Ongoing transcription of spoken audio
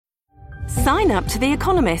Sign up to The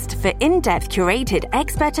Economist for in-depth curated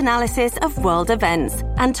expert analysis of world events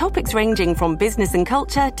and topics ranging from business and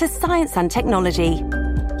culture to science and technology.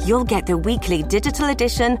 You'll get the weekly digital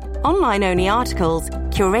edition, online-only articles,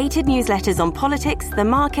 curated newsletters on politics, the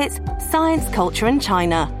markets, science, culture and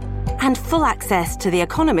China, and full access to The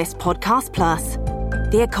Economist Podcast Plus.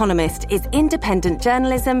 The Economist is independent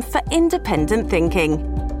journalism for independent thinking.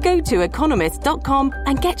 Go to economist.com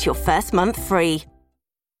and get your first month free.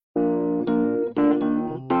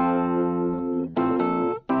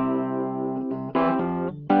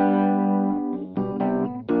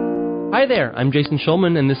 Hi there, I'm Jason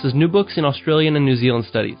Schulman, and this is New Books in Australian and New Zealand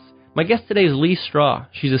Studies. My guest today is Leigh Straw.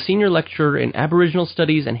 She's a senior lecturer in Aboriginal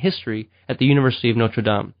Studies and History at the University of Notre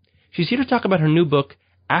Dame. She's here to talk about her new book,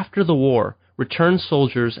 After the War, Returned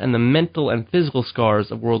Soldiers and the Mental and Physical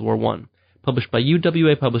Scars of World War I, published by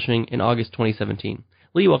UWA Publishing in August 2017.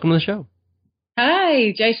 Leigh, welcome to the show.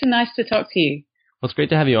 Hi, Jason. Nice to talk to you. Well, it's great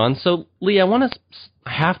to have you on. So, Leigh, I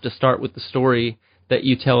have to start with the story that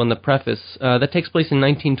you tell in the preface that takes place in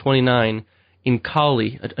 1929 in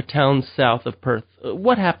Collie, a town south of Perth.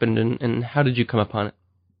 What happened and how did you come upon it?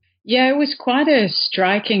 Yeah, it was quite a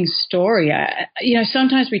striking story.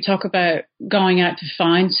 Sometimes we talk about going out to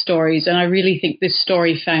find stories, and I really think this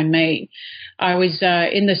story found me. I was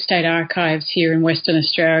in the State Archives here in Western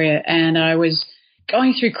Australia, and I was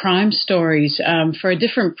going through crime stories for a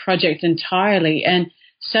different project entirely, and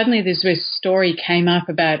suddenly this story came up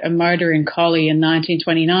about a murder in Collie in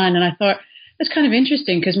 1929, and I thought, that's kind of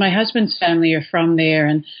interesting because my husband's family are from there,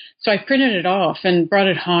 and so I printed it off and brought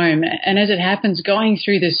it home, and as it happens, going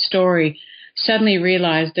through this story, suddenly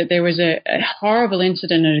realized that there was a horrible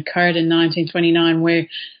incident that occurred in 1929 where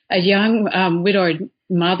a young widowed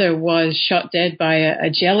mother was shot dead by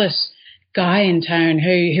a jealous guy in town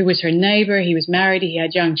who was her neighbor. He was married, he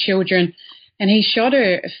had young children, and he shot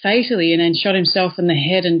her fatally and then shot himself in the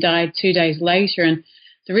head and died 2 days later. And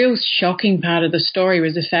the real shocking part of the story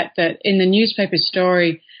was the fact that in the newspaper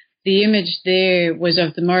story, the image there was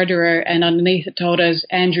of the murderer, and underneath it told us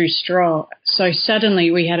Andrew Straw. So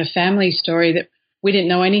suddenly we had a family story that we didn't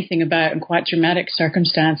know anything about in quite dramatic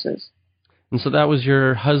circumstances. And so that was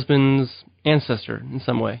your husband's ancestor in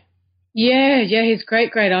some way? Yeah, his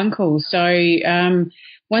great-great-uncle. So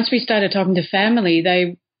once we started talking to family,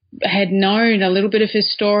 they had known a little bit of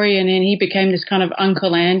his story, and then he became this kind of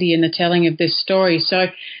Uncle Andy in the telling of this story. So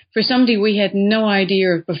for somebody we had no idea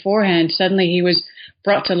of beforehand, suddenly he was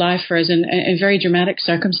brought to life for us in very dramatic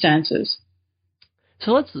circumstances.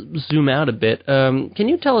 So let's zoom out a bit. Can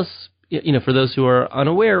you tell us, for those who are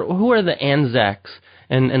unaware, who are the Anzacs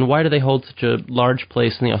and why do they hold such a large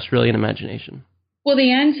place in the Australian imagination? Well,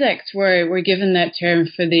 the Anzacs were given that term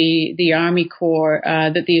for the Army Corps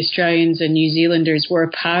that the Australians and New Zealanders were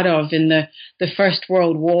a part of in the First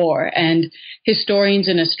World War. And historians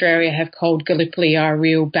in Australia have called Gallipoli our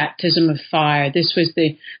real baptism of fire. This was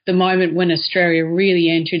the moment when Australia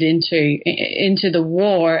really entered into the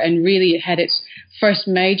war and really had its first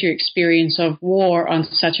major experience of war on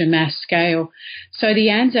such a mass scale. So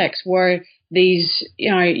the Anzacs were these,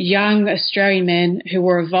 young Australian men who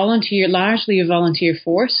were largely a volunteer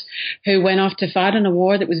force, who went off to fight in a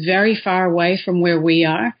war that was very far away from where we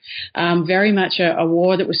are, very much a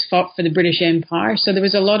war that was fought for the British Empire. So there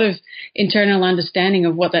was a lot of internal understanding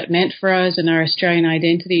of what that meant for us and our Australian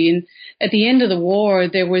identity. And at the end of the war,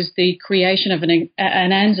 there was the creation of an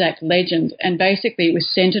Anzac legend, and basically it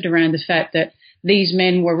was centred around the fact that these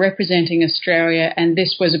men were representing Australia, and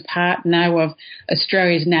this was a part now of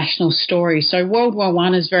Australia's national story. So World War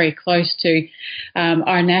I is very close to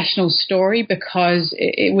our national story because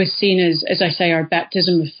it was seen as I say, our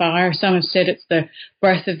baptism of fire. Some have said it's the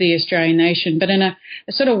birth of the Australian nation, but in a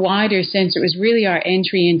sort of wider sense, it was really our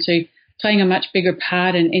entry into playing a much bigger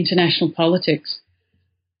part in international politics.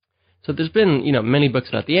 So there's been, many books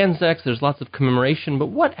about the Anzacs, there's lots of commemoration, but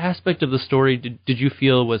what aspect of the story did you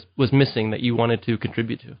feel was missing that you wanted to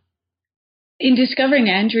contribute to? In discovering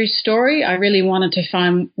Andrew's story, I really wanted to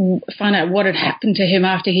find out what had happened to him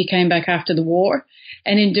after he came back after the war.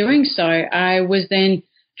 And in doing so, I was then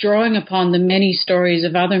drawing upon the many stories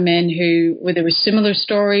of other men where there were similar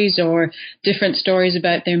stories or different stories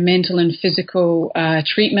about their mental and physical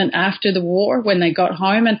treatment after the war when they got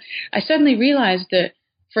home. And I suddenly realized that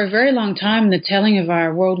for a very long time in the telling of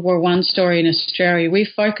our World War I story in Australia, we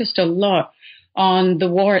focused a lot on the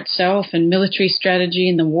war itself and military strategy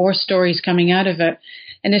and the war stories coming out of it.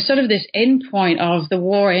 And there's sort of this end point of the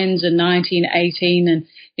war ends in 1918 and,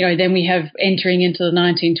 then we have entering into the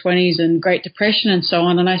 1920s and Great Depression and so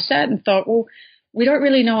on. And I sat and thought, well, we don't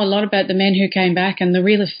really know a lot about the men who came back and the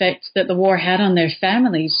real effect that the war had on their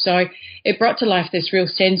families. So it brought to life this real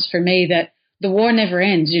sense for me that the war never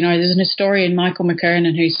ends. You know, there's an historian, Michael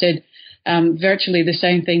McKernan, who said virtually the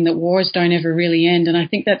same thing, that wars don't ever really end. And I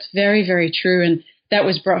think that's very, very true. And that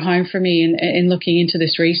was brought home for me in looking into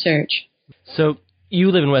this research. So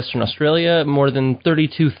you live in Western Australia. More than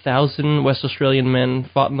 32,000 West Australian men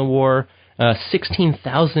fought in the war.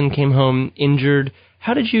 16,000 came home injured.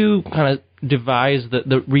 How did you kind of devise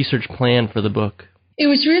the research plan for the book? It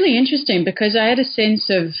was really interesting because I had a sense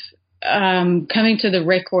of coming to the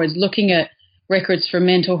records, looking at records for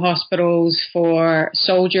mental hospitals, for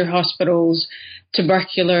soldier hospitals,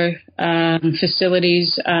 tubercular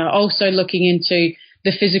facilities, also looking into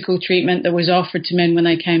the physical treatment that was offered to men when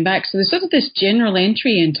they came back. So there's sort of this general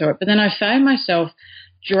entry into it. But then I found myself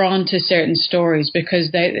drawn to certain stories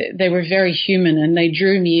because they were very human and they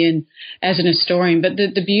drew me in as an historian. But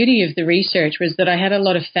the beauty of the research was that I had a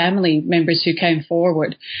lot of family members who came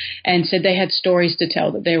forward and said they had stories to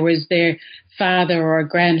tell, that there was their father or a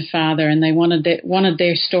grandfather and they wanted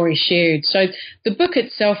their story shared. So the book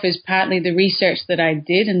itself is partly the research that I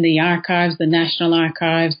did in the archives, the National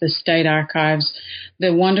Archives, the State Archives,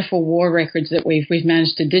 the wonderful war records that we've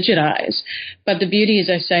managed to digitize. But the beauty, as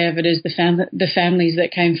I say, of it is the families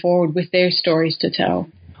that came forward with their stories to tell.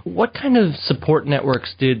 What kind of support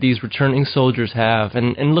networks did these returning soldiers have?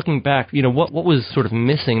 And looking back, you know, what was sort of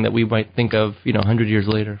missing that we might think of, 100 years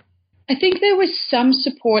later? I think there was some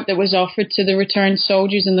support that was offered to the returned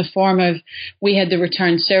soldiers in the form of, we had the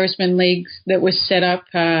Returned Servicemen League that was set up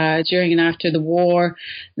during and after the war.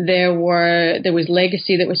 There was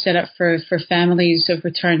legacy that was set up for families of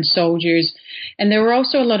returned soldiers. And there were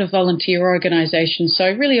also a lot of volunteer organizations,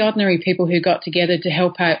 so really ordinary people who got together to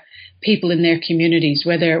help out people in their communities,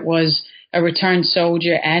 whether it was a returned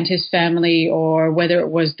soldier and his family, or whether it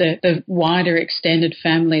was the wider extended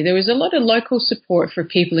family. There was a lot of local support for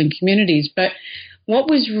people in communities, but what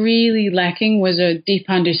was really lacking was a deep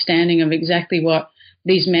understanding of exactly what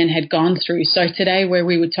these men had gone through. So today, where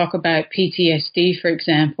we would talk about PTSD, for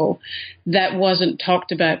example, that wasn't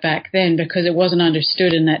talked about back then because it wasn't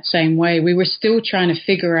understood in that same way. We were still trying to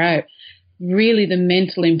figure out really the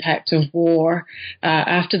mental impact of war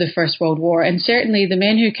after the First World War. And certainly the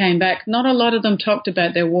men who came back, not a lot of them talked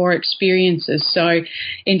about their war experiences. So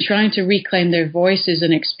in trying to reclaim their voices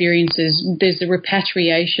and experiences, there's the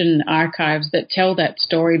repatriation archives that tell that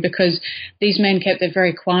story, because these men kept it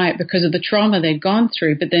very quiet because of the trauma they'd gone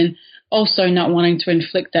through, but then also not wanting to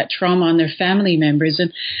inflict that trauma on their family members.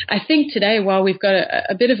 And I think today, while we've got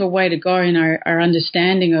a bit of a way to go in our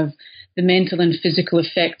understanding of the mental and physical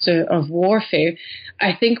effects of warfare,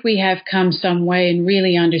 I think we have come some way in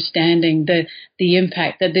really understanding the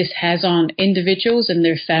impact that this has on individuals and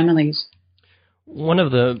their families. One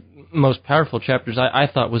of the most powerful chapters I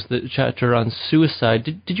thought was the chapter on suicide.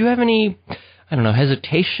 Did you have any,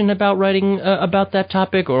 hesitation about writing about that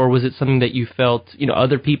topic, or was it something that you felt,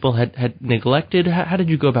 other people had neglected? How did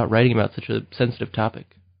you go about writing about such a sensitive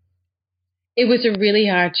topic? It was a really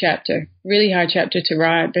hard chapter to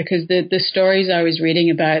write, because the stories I was reading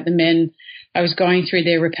about, the men, I was going through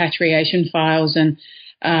their repatriation files and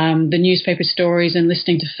the newspaper stories and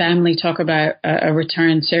listening to family talk about a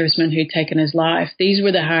returned serviceman who'd taken his life. These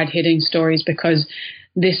were the hard-hitting stories, because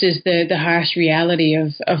this is the harsh reality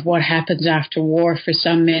of what happens after war for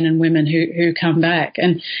some men and women who come back.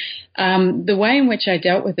 And the way in which I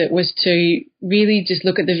dealt with it was to really just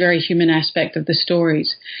look at the very human aspect of the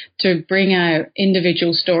stories, to bring out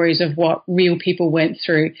individual stories of what real people went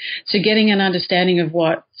through. So getting an understanding of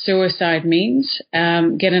what suicide means,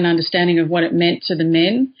 get an understanding of what it meant to the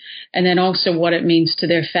men, and then also what it means to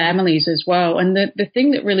their families as well. And the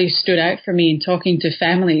thing that really stood out for me in talking to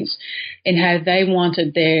families and how they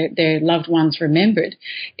wanted their loved ones remembered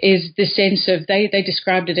is the sense of, they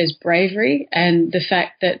described it as bravery and the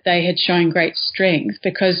fact that they had shown great strength,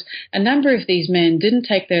 because a number of these men didn't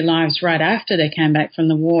take their lives right after they came back from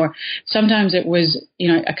the war. Sometimes it was,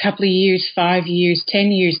 a couple of years, 5 years,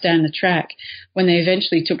 10 years down the track when they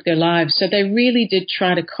eventually took their lives. So they really did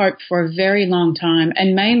try to cope for a very long time,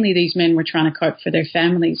 and mainly these men were trying to cope for their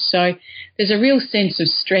families. So there's a real sense of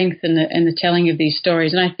strength in the telling of these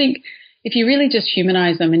stories. And I think if you really just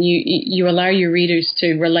humanize them and you allow your readers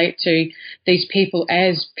to relate to these people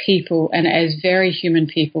and as very human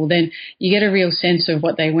people, then you get a real sense of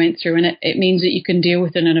what they went through, and it means that you can deal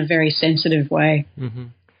with it in a very sensitive way. Mm-hmm.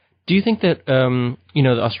 Do you think that, the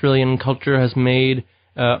Australian culture has made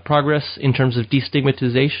progress in terms of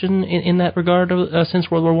destigmatization in that regard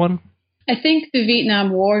since World War I? I think the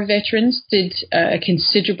Vietnam War veterans did a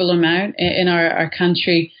considerable amount in our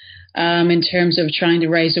country. in terms of trying to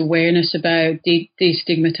raise awareness about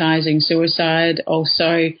destigmatizing suicide,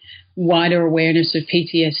 also wider awareness of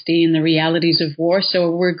PTSD and the realities of war. So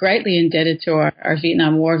we're greatly indebted to our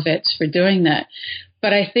Vietnam War vets for doing that.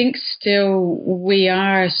 But I think still we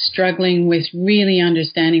are struggling with really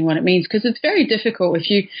understanding what it means, because it's very difficult. If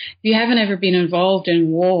you haven't ever been involved in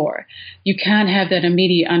war, you can't have that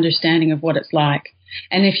immediate understanding of what it's like.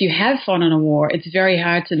 And if you have fought in a war, it's very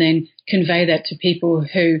hard to then convey that to people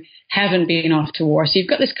who haven't been off to war. So you've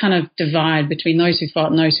got this kind of divide between those who fought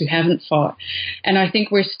and those who haven't fought. And I think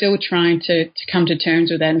we're still trying to come to terms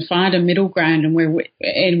with that and find a middle ground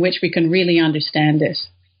in which we can really understand this.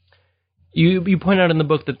 You point out in the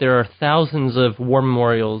book that there are thousands of war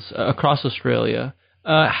memorials across Australia.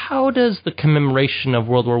 How does the commemoration of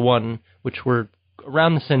World War I, which we're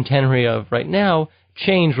around the centenary of right now,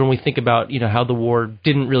 change when we think about, how the war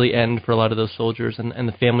didn't really end for a lot of those soldiers and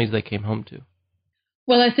the families they came home to?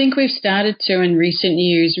 Well, I think we've started to, in recent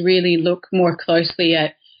years, really look more closely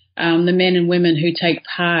at the men and women who take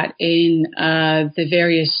part in the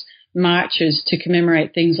various marches to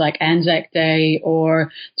commemorate things like Anzac Day or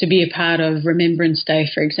to be a part of Remembrance Day,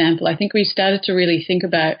 for example. I think we started to really think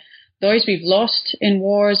about those we've lost in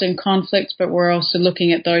wars and conflicts, but we're also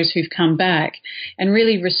looking at those who've come back and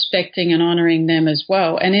really respecting and honouring them as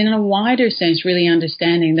well. And in a wider sense, really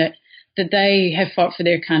understanding that they have fought for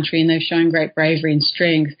their country and they've shown great bravery and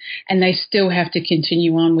strength, and they still have to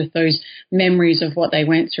continue on with those memories of what they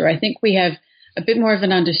went through. I think we have a bit more of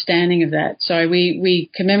an understanding of that. So we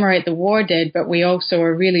commemorate the war dead, but we also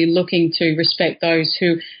are really looking to respect those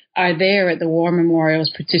who are there at the war memorials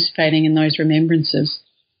participating in those remembrances.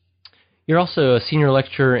 You're also a senior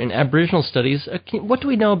lecturer in Aboriginal Studies. What do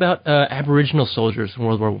we know about Aboriginal soldiers in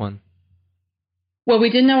World War I? Well, we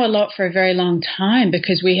didn't know a lot for a very long time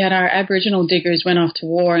because we had our Aboriginal diggers went off to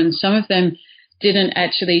war, and some of them didn't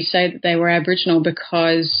actually say that they were Aboriginal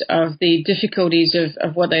because of the difficulties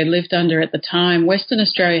of what they lived under at the time. Western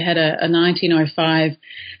Australia had a 1905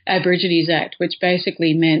 Aborigines Act, which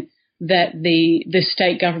basically meant that the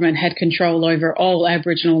state government had control over all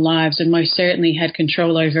Aboriginal lives, and most certainly had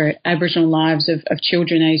control over Aboriginal lives of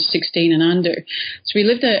children aged 16 and under. So we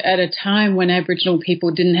lived at a time when Aboriginal people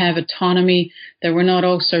didn't have autonomy. They were not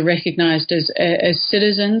also recognised as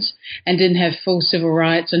citizens and didn't have full civil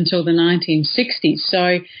rights until the 1960s.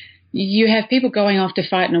 So you have people going off to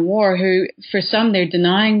fight in a war who, for some, they're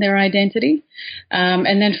denying their identity.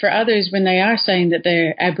 And then for others, when they are saying that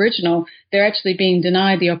they're Aboriginal, they're actually being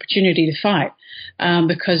denied the opportunity to fight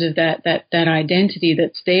because of that identity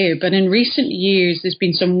that's there. But in recent years, there's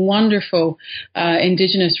been some wonderful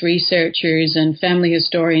Indigenous researchers and family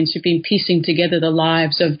historians who've been piecing together the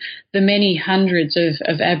lives of the many hundreds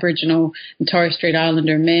of Aboriginal and Torres Strait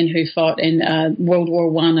Islander men who fought in World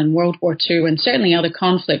War I and World War II and certainly other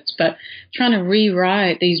conflicts. But trying to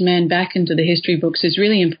rewrite these men back into the history books is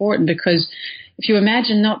really important, because if you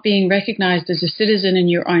imagine not being recognized as a citizen in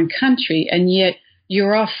your own country and yet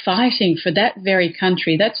you're off fighting for that very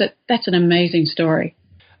country, that's an amazing story.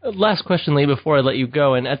 Last question, Leigh, before I let you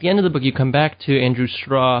go. And at the end of the book, you come back to Andrew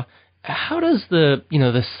Straw. How does the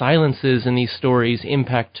silences in these stories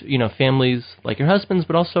impact, families like your husband's,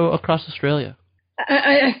 but also across Australia?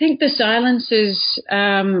 I think the silences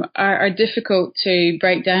are difficult to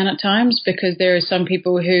break down at times, because there are some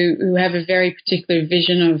people who have a very particular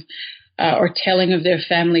vision of or telling of their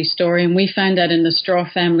family story. And we found out in the Straw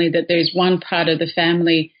family that there's one part of the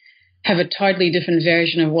family have a totally different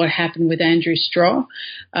version of what happened with Andrew Straw.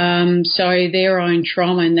 So their own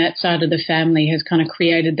trauma in that side of the family has kind of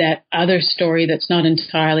created that other story that's not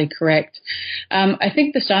entirely correct. I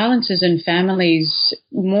think the silences in families,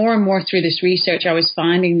 more and more through this research, I was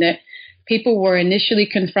finding that people were initially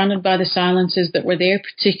confronted by the silences that were there,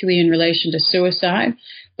 particularly in relation to suicide.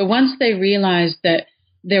 But once they realized that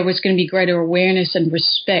there was going to be greater awareness and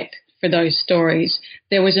respect for those stories,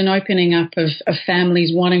 there was an opening up of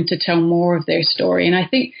families wanting to tell more of their story. And I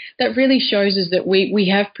think that really shows us that we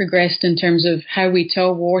have progressed in terms of how we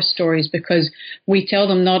tell war stories, because we tell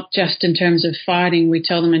them not just in terms of fighting, we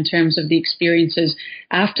tell them in terms of the experiences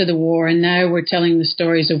after the war. And now we're telling the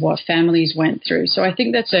stories of what families went through. So I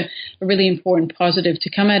think that's a really important positive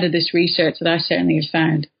to come out of this research that I certainly have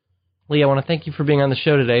found. Leigh, I want to thank you for being on the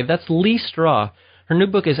show today. That's Leigh Straw. Her new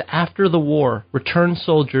book is After the War, Returned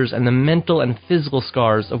Soldiers and the Mental and Physical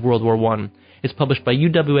Scars of World War I. It's published by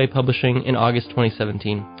UWA Publishing in August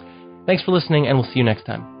 2017. Thanks for listening, and we'll see you next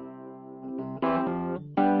time.